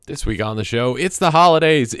This week on the show, it's the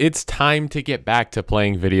holidays. It's time to get back to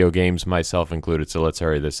playing video games, myself included, so let's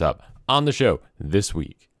hurry this up. On the show this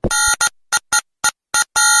week.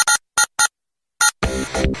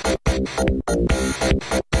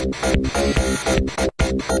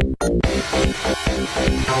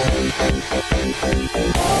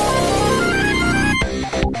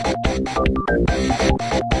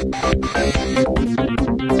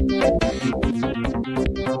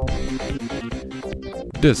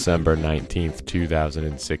 December 19th,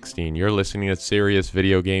 2016. You're listening to Serious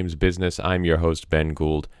Video Games Business. I'm your host, Ben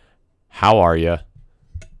Gould. How are you?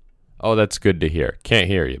 Oh, that's good to hear. Can't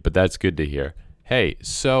hear you, but that's good to hear. Hey,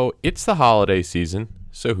 so it's the holiday season,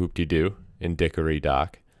 so hoop-de-doo in Dickory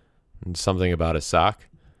Dock. And something about a sock.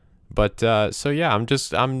 But, so yeah,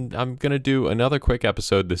 I'm gonna do another quick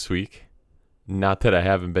episode this week. Not that I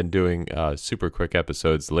haven't been doing super quick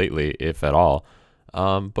episodes lately, if at all.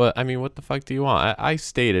 But I mean, what the fuck do you want? I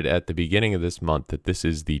stated at the beginning of this month that this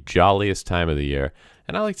is the jolliest time of the year,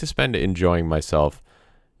 and I like to spend it enjoying myself,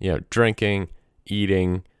 drinking,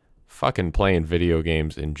 eating, fucking playing video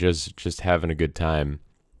games, and just having a good time.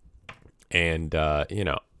 And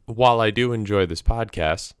while I do enjoy this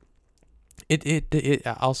podcast,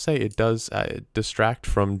 I'll say it does distract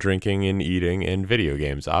from drinking and eating and video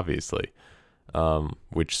games, obviously,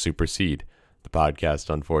 which supersede the podcast,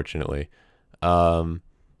 unfortunately. So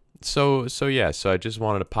I just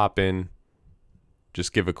wanted to pop in,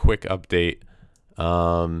 just give a quick update,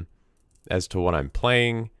 as to what I'm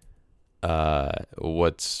playing,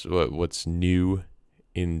 what's new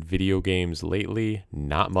in video games lately.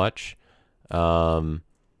 Not much.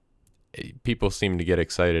 People seem to get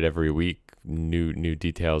excited every week. New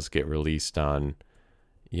details get released on,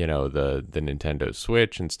 the Nintendo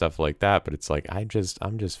Switch and stuff like that. But it's like, I'm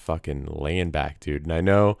just fucking laying back, dude. And I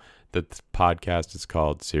know that the podcast is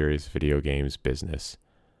called Serious Video Games Business,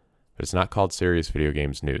 but it's not called Serious Video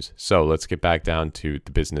Games News. So let's get back down to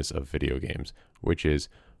the business of video games, which is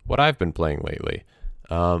what I've been playing lately.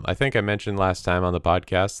 I think I mentioned last time on the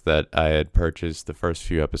podcast that I had purchased the first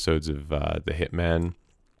few episodes of the Hitman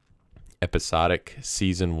episodic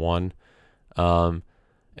season 1.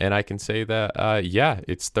 And I can say that,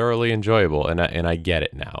 it's thoroughly enjoyable, and I get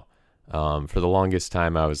it now. For the longest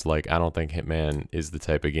time, I was like, I don't think Hitman is the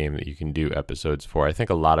type of game that you can do episodes for. I think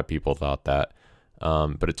a lot of people thought that.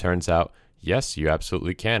 But it turns out, yes, you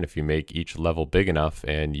absolutely can if you make each level big enough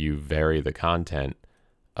and you vary the content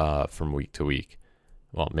from week to week.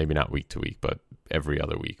 Well, maybe not week to week, but every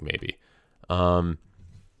other week maybe. So,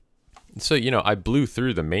 I blew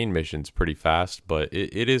through the main missions pretty fast, but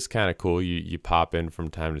it is kind of cool. You pop in from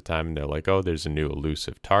time to time and they're like, oh, there's a new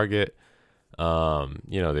elusive target.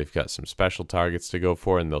 They've got some special targets to go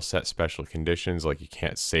for, and they'll set special conditions like you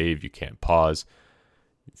can't save, you can't pause.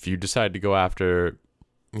 If you decide to go after,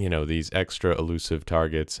 these extra elusive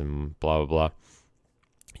targets and blah, blah, blah,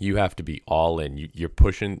 you have to be all in.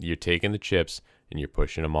 You're taking the chips and you're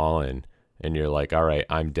pushing them all in. And you're like, all right,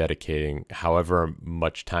 I'm dedicating however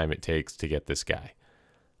much time it takes to get this guy.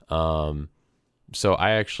 So I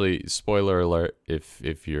actually, spoiler alert,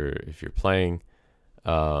 if you're playing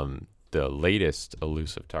the latest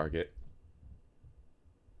elusive target,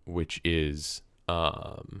 which is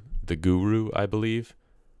the Guru, I believe.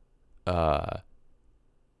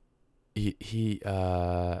 He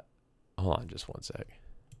hold on just one sec.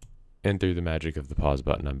 And through the magic of the pause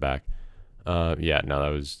button, I'm back. That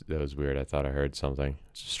was weird. I thought I heard something.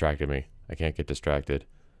 It distracted me. I can't get distracted.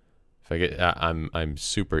 I'm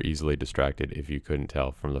super easily distracted, if you couldn't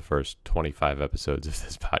tell from the first 25 episodes of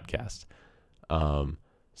this podcast.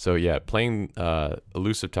 Playing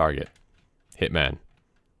elusive target, Hitman,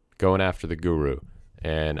 going after the Guru,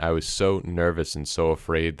 and I was so nervous and so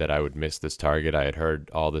afraid that I would miss this target. I had heard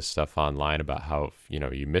all this stuff online about how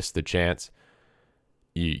you miss the chance,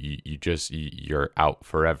 you're out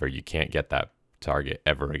forever. You can't get that target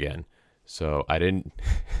ever again. So I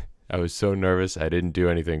was so nervous. I didn't do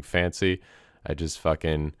anything fancy. I just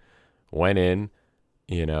fucking went in.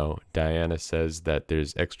 Diana says that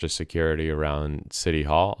there's extra security around City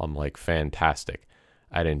Hall. I'm like, fantastic.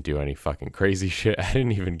 I didn't do any fucking crazy shit. I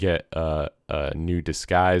didn't even get a new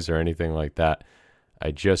disguise or anything like that.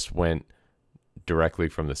 I just went directly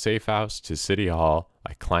from the safe house to City Hall.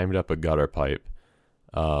 I climbed up a gutter pipe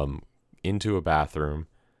into a bathroom,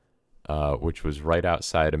 which was right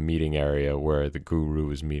outside a meeting area where the Guru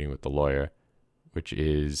was meeting with the lawyer, which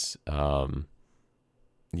is,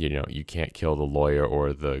 you can't kill the lawyer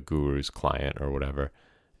or the Guru's client or whatever.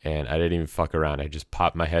 And I didn't even fuck around. I just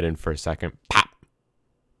popped my head in for a second, pop,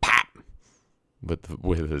 pop,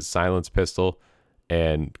 with a silence pistol,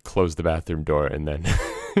 and closed the bathroom door, and then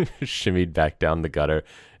shimmied back down the gutter,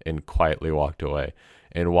 and quietly walked away.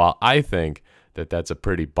 And while I think that that's a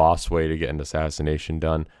pretty boss way to get an assassination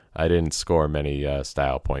done, I didn't score many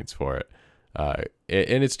style points for it.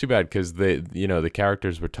 And it's too bad because the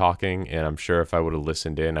characters were talking, and I'm sure if I would have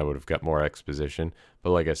listened in, I would have got more exposition.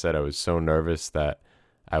 But like I said, I was so nervous that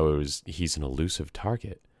he's an elusive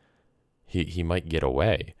target. He might get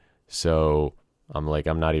away. So I'm like,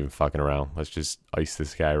 I'm not even fucking around. Let's just ice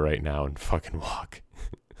this guy right now and fucking walk.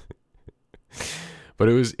 But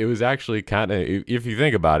it was actually kind of, if you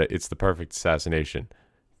think about it, it's the perfect assassination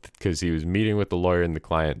because he was meeting with the lawyer and the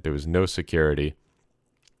client. There was no security.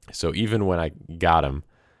 So even when I got him,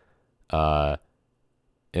 and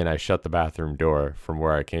I shut the bathroom door from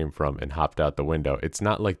where I came from and hopped out the window, it's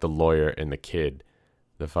not like the lawyer and the kid,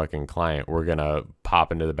 the fucking client, were gonna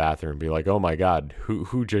pop into the bathroom and be like, "Oh my God,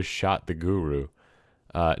 who just shot the guru?"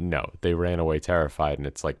 No, they ran away terrified, and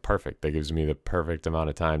it's like perfect. That gives me the perfect amount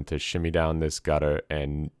of time to shimmy down this gutter,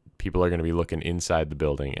 and people are gonna be looking inside the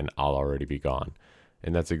building, and I'll already be gone.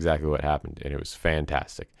 And that's exactly what happened, and it was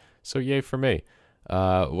fantastic. So yay for me.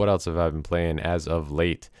 What else have I been playing as of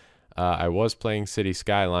late? I was playing City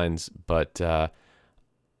Skylines, but as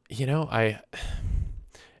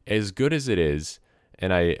good as it is,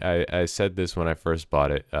 and I said this when I first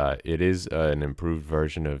bought it, it is an improved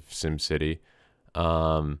version of SimCity.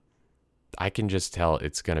 I can just tell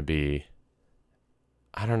it's gonna be,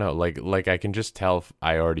 I don't know, like I can just tell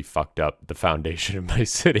I already fucked up the foundation of my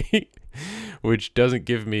city, which doesn't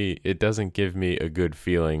give me a good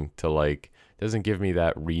feeling to like. Doesn't give me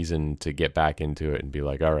that reason to get back into it and be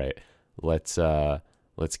like, all right, let's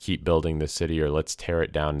keep building the city or let's tear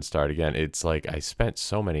it down and start again. It's like I spent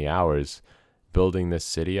so many hours building this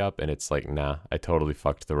city up, and it's like, nah, I totally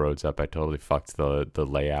fucked the roads up. I totally fucked the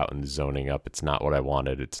layout and the zoning up. It's not what I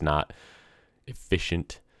wanted. It's not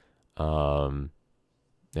efficient, and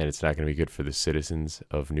it's not going to be good for the citizens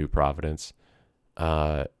of New Providence.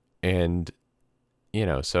 And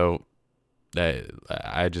so.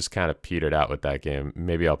 I just kind of petered out with that game.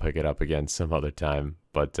 Maybe I'll pick it up again some other time.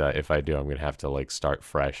 But if I do, I'm going to have to like start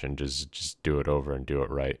fresh and just do it over and do it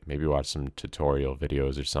right. Maybe watch some tutorial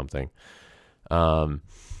videos or something.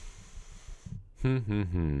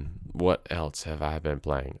 What else have I been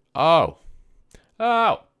playing? Oh,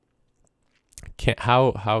 how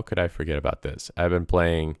could I forget about this? I've been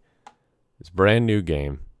playing this brand new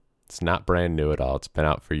game. It's not brand new at all. It's been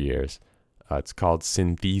out for years. It's called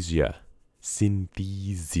Synthesia.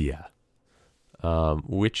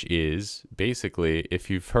 Which is basically, if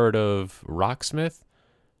you've heard of Rocksmith.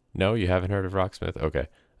 No, you haven't heard of Rocksmith? Okay.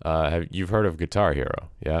 You've heard of Guitar Hero,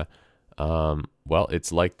 yeah? Well,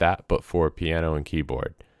 it's like that, but for piano and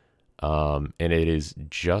keyboard. And it is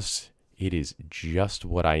just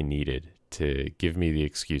what I needed to give me the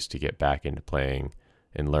excuse to get back into playing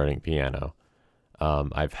and learning piano.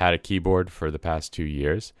 I've had a keyboard for the past 2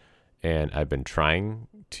 years, and I've been trying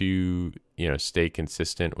to, stay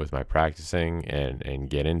consistent with my practicing and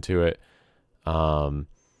get into it.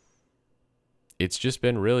 It's just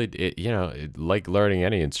been really, like learning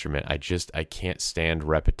any instrument. I can't stand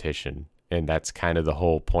repetition. And that's kind of the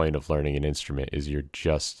whole point of learning an instrument is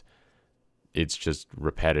it's just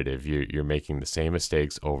repetitive. You're making the same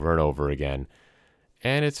mistakes over and over again.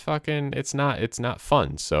 And it's not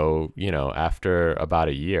fun. So, after about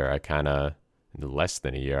a year, less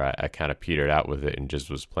than a year, I kind of petered out with it and just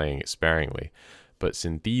was playing it sparingly. But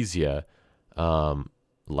Synthesia,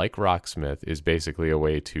 like Rocksmith, is basically a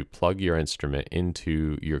way to plug your instrument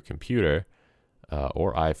into your computer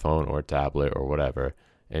or iPhone or tablet or whatever,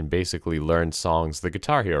 and basically learn songs the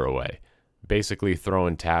Guitar Hero way. Basically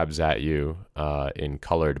throwing tabs at you in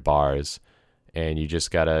colored bars, and you just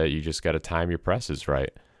gotta time your presses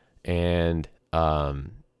right. And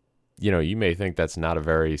you may think that's not a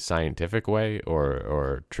very scientific way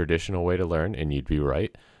or traditional way to learn, and you'd be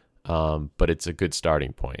right. But it's a good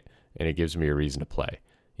starting point, and it gives me a reason to play.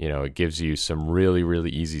 It gives you some really, really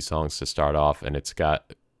easy songs to start off, and it's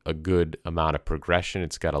got a good amount of progression.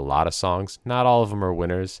 It's got a lot of songs. Not all of them are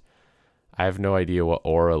winners. I have no idea what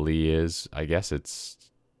Aura Lee is. I guess it's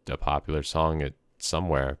a popular song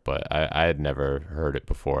somewhere, but I had never heard it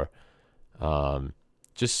before.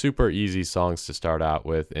 Just super easy songs to start out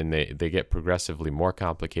with, and they get progressively more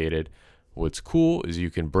complicated. What's cool is you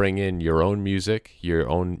can bring in your own music, you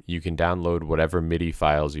can download whatever MIDI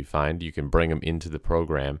files you find, you can bring them into the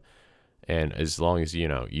program, and as long as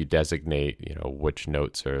you designate which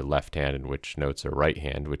notes are left hand and which notes are right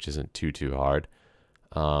hand, which isn't too hard,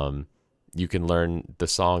 you can learn the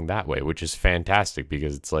song that way, which is fantastic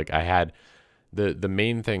because it's like I had the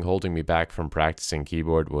main thing holding me back from practicing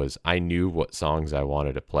keyboard was I knew what songs I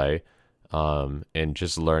wanted to play. and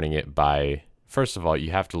just learning it by, first of all,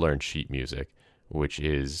 you have to learn sheet music, which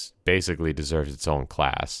is basically deserves its own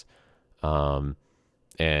class. Um,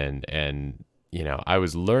 and I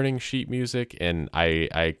was learning sheet music, and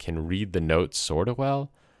I can read the notes sort of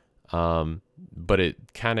well. But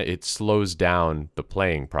it slows down the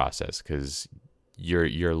playing process because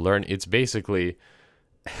you're learning. It's basically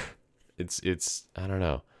it's I don't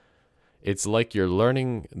know. It's like you're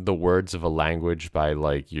learning the words of a language by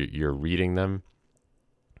like you're reading them,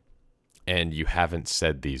 and you haven't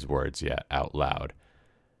said these words yet out loud.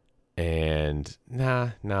 And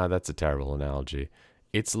nah, that's a terrible analogy.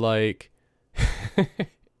 It's like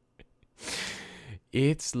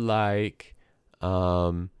it's like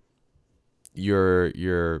um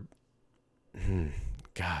you're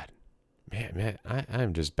God, man,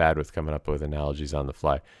 I'm just bad with coming up with analogies on the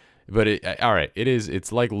fly. But all right,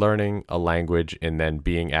 it's like learning a language and then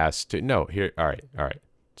being asked to, no, here, all right,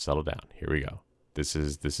 settle down. Here we go. This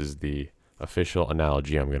is the official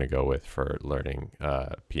analogy I'm going to go with for learning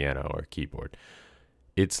piano or keyboard.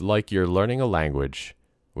 It's like you're learning a language,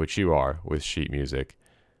 which you are with sheet music,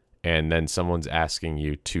 and then someone's asking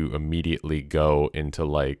you to immediately go into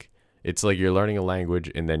like, it's like you're learning a language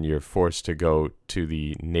and then you're forced to go to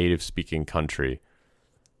the native speaking country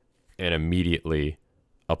and immediately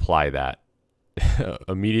apply that.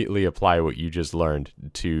 Immediately apply what you just learned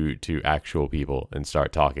to actual people and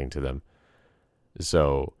start talking to them.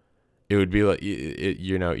 So it would be like,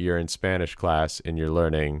 you're in Spanish class and you're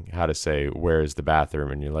learning how to say, where is the bathroom?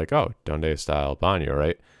 And you're like, oh, donde está el baño,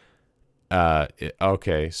 right?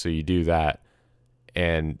 Okay, so you do that,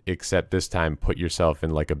 and except this time put yourself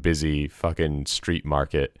in like a busy fucking street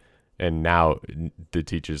market, and now the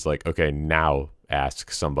teacher's like, okay, now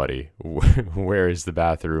ask somebody where is the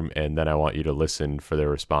bathroom, and then I want you to listen for their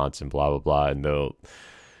response and blah blah blah, and they'll,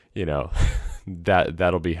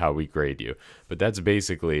 that'll be how we grade you. But that's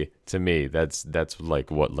basically, to me, that's like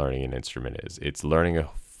what learning an instrument is. It's learning a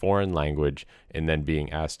foreign language and then being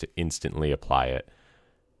asked to instantly apply it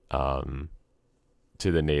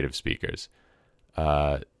to the native speakers.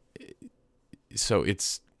 So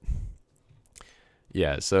it's,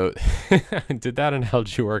 yeah. So did that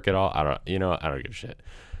analogy work at all? I don't give a shit.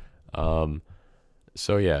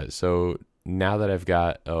 So yeah. So now that I've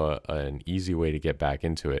got an easy way to get back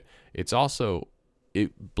into it,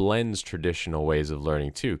 it blends traditional ways of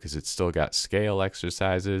learning too, because it's still got scale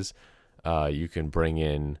exercises. You can bring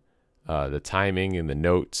in the timing and the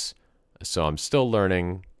notes. So I'm still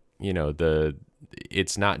learning,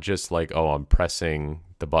 it's not just like, oh, I'm pressing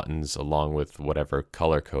the buttons along with whatever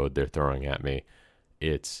color code they're throwing at me.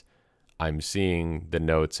 I'm seeing the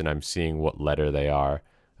notes and I'm seeing what letter they are.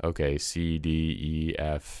 Okay, C, D, E,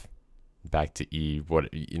 F, back to E,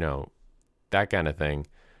 that kind of thing.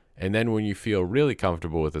 And then when you feel really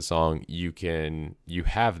comfortable with a song, you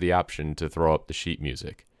have the option to throw up the sheet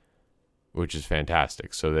music, which is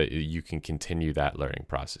fantastic, so that you can continue that learning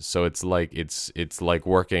process. So it's like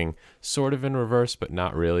working sort of in reverse, but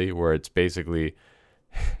not really, where it's basically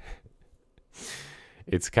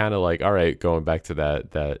it's kind of like, all right, going back to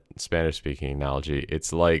that Spanish speaking analogy,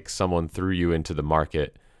 it's like someone threw you into the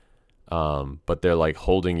market, but they're like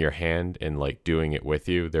holding your hand and like doing it with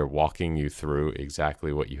you. They're walking you through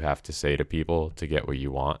exactly what you have to say to people to get what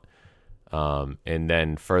you want. And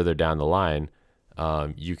then further down the line,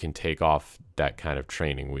 you can take off that kind of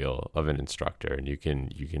training wheel of an instructor, and you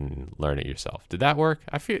can learn it yourself. Did that work?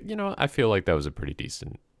 I feel like that was a pretty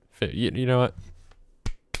decent fit. You know what?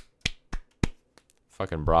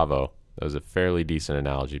 Fucking bravo. That was a fairly decent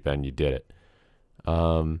analogy, Ben. You did it.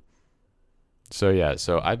 So yeah,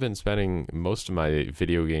 so I've been spending most of my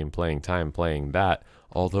video game playing time playing that.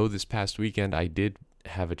 Although this past weekend I did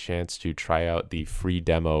have a chance to try out the free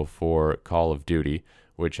demo for Call of Duty,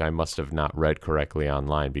 which I must have not read correctly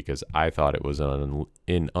online because I thought it was an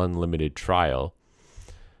unlimited trial.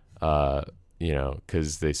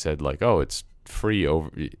 Because they said like, oh, it's free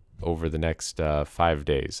over the next 5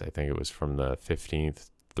 days. I think it was from the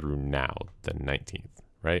 15th through now, the 19th,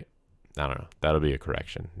 right? I don't know. That'll be a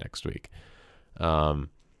correction next week. But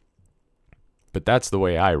that's the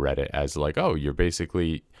way I read it, as like, oh,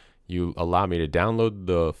 you allow me to download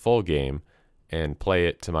the full game and play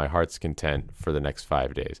it to my heart's content for the next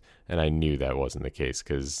 5 days. And I knew that wasn't the case,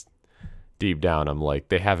 because deep down I'm like,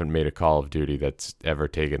 they haven't made a Call of Duty that's ever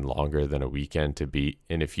taken longer than a weekend to beat.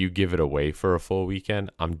 And if you give it away for a full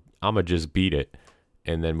weekend, I'ma just beat it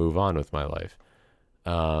and then move on with my life.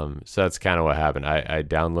 So that's kind of what happened. I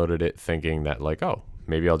downloaded it thinking that like, oh,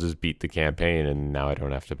 maybe I'll just beat the campaign and now I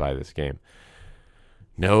don't have to buy this game.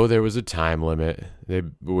 No, there was a time limit,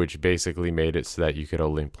 which basically made it so that you could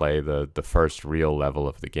only play the first real level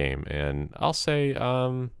of the game. And I'll say,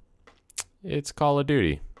 it's Call of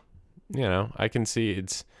Duty. You know, I can see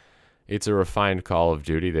it's a refined Call of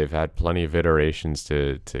Duty. They've had plenty of iterations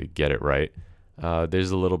to get it right.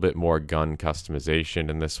 There's a little bit more gun customization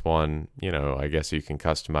in this one. You know, I guess you can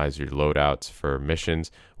customize your loadouts for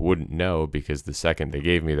missions. Wouldn't know because the second they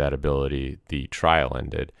gave me that ability, the trial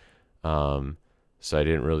ended. So I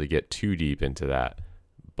didn't really get too deep into that.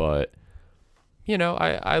 But, you know,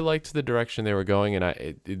 I liked the direction they were going,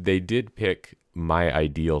 and they did pick my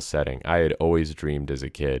ideal setting. I had always dreamed as a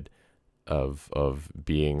kid of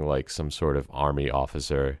being like some sort of army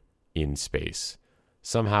officer in space.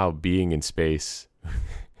 Somehow being in space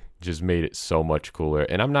just made it so much cooler.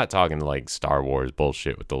 And I'm not talking like Star Wars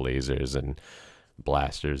bullshit with the lasers and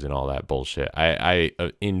blasters and all that bullshit. I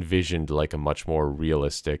envisioned like a much more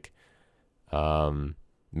realistic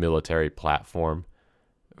military platform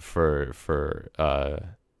for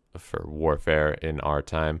warfare in our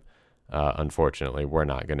time. Unfortunately, we're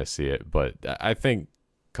not going to see it, but I think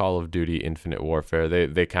Call of Duty Infinite Warfare,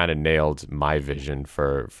 they kind of nailed my vision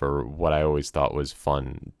for what I always thought was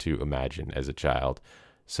fun to imagine as a child.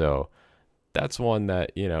 So that's one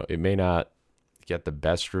that, you know, it may not get the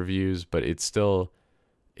best reviews, but it's still,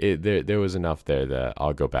 there was enough there that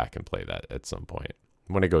I'll go back and play that at some point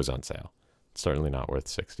when it goes on sale. It's certainly not worth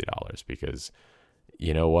 $60 because,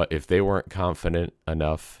 you know what, if they weren't confident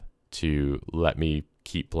enough to let me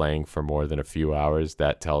keep playing for more than a few hours,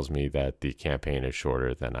 that tells me that the campaign is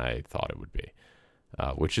shorter than I thought it would be,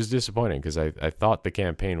 which is disappointing because I thought the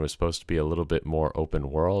campaign was supposed to be a little bit more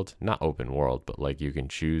open world, not open world, but like you can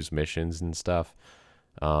choose missions and stuff.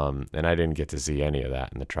 And I didn't get to see any of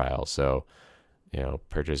that in the trial. So, you know,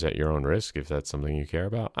 purchase at your own risk if that's something you care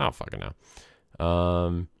about. I don't fucking know.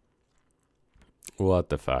 What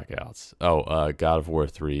the fuck else? Oh, God of War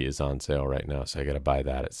 3 is on sale right now, so I gotta buy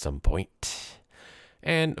that at some point.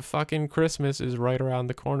 And fucking Christmas is right around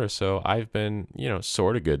the corner, so I've been, you know,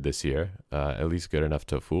 sort of good this year. At least good enough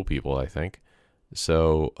to fool people, I think.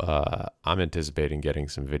 So I'm anticipating getting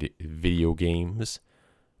some video games.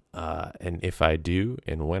 And if I do,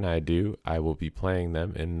 and when I do, I will be playing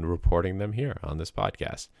them and reporting them here on this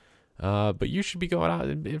podcast. But you should be going out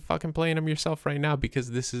and fucking playing them yourself right now because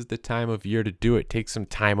this is the time of year to do it. Take some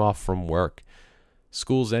time off from work.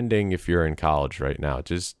 School's ending if you're in college right now.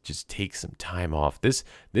 Just take some time off. This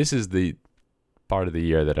is the part of the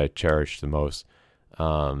year that I cherish the most.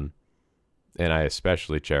 And I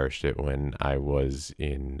especially cherished it when I was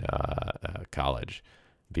in college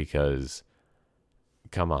because,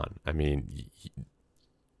 come on, I mean,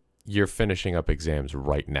 you're finishing up exams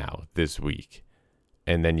right now this week.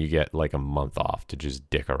 And then you get like a month off to just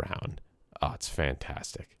dick around. Oh, it's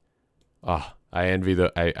fantastic. Oh, I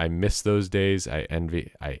miss those days. I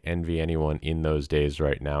envy anyone in those days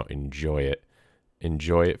right now. Enjoy it.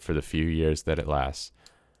 Enjoy it for the few years that it lasts.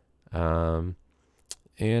 And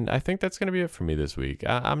I think that's going to be it for me this week.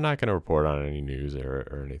 I'm not going to report on any news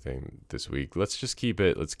or anything this week. Let's keep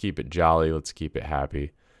it jolly. Let's keep it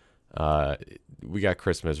happy. We got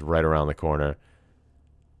Christmas right around the corner.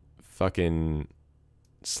 Fucking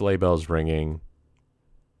sleigh bells ringing,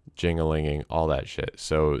 jinglinging, all that shit.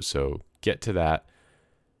 So get to that.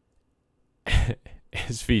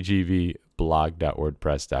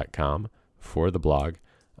 svgbblog.wordpress.com for the blog.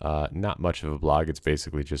 Not much of a blog. It's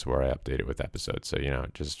basically just where I update it with episodes. So, you know,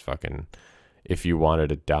 just fucking, if you wanted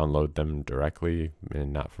to download them directly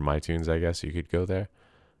and not from iTunes, I guess you could go there.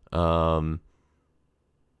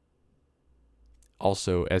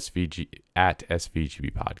 Also at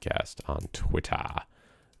SVGB podcast on Twitter.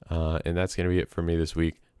 And that's going to be it for me this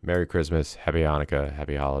week. Merry Christmas, Happy Hanukkah,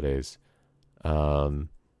 Happy Holidays.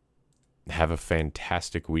 Have a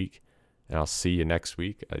fantastic week, and I'll see you next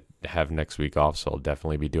week. I have next week off, so I'll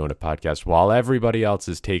definitely be doing a podcast while everybody else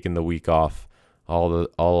is taking the week off. All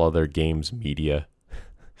other games media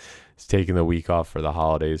is taking the week off for the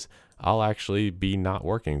holidays. I'll actually be not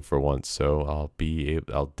working for once, so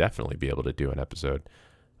I'll definitely be able to do an episode.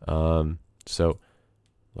 So,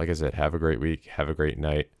 like I said, have a great week, have a great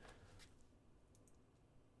night.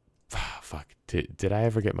 Fuck. Did I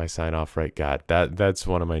ever get my sign off right? God, that's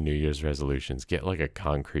one of my New Year's resolutions. Get like a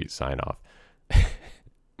concrete sign off.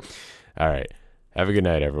 All right. Have a good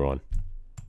night, everyone.